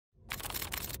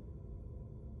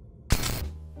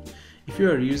you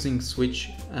are using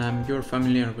Switch, you're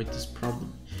familiar with this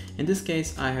problem. In this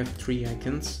case, I have 3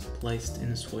 icons placed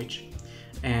in a switch,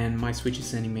 and my switch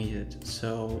is animated,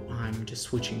 so I'm just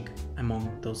switching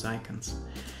among those icons.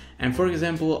 And for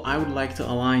example, I would like to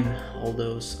align all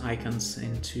those icons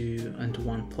into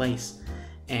one place.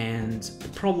 And the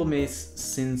problem is,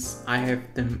 since I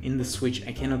have them in the switch,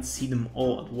 I cannot see them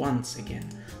all at once again.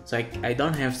 So I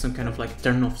don't have some kind of like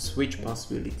turn off switch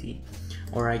possibility,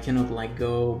 or I cannot like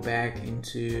go back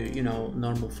into, you know,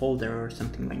 normal folder or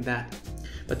something like that.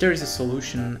 But there is a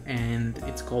solution, and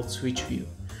it's called switch view.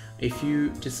 If you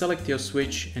just select your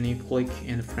switch and you click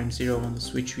in the frame 0 on the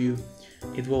switch view,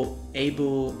 it will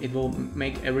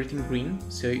make everything green,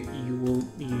 so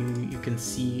you can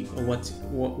see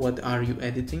what are you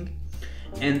editing,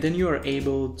 and then you are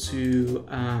able to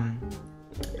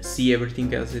see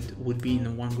everything as it would be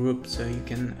in one group, so you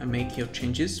can make your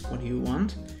changes what you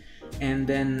want, and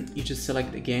then you just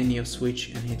select again your switch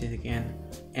and hit it again,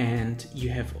 and you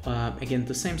have again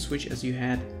the same switch as you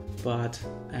had, but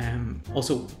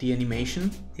also the animation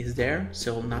is there,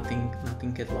 so nothing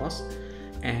get lost.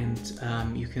 And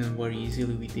you can very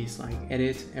easily with this like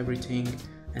edit everything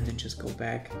and then just go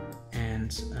back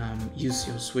and use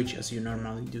your switch as you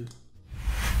normally do.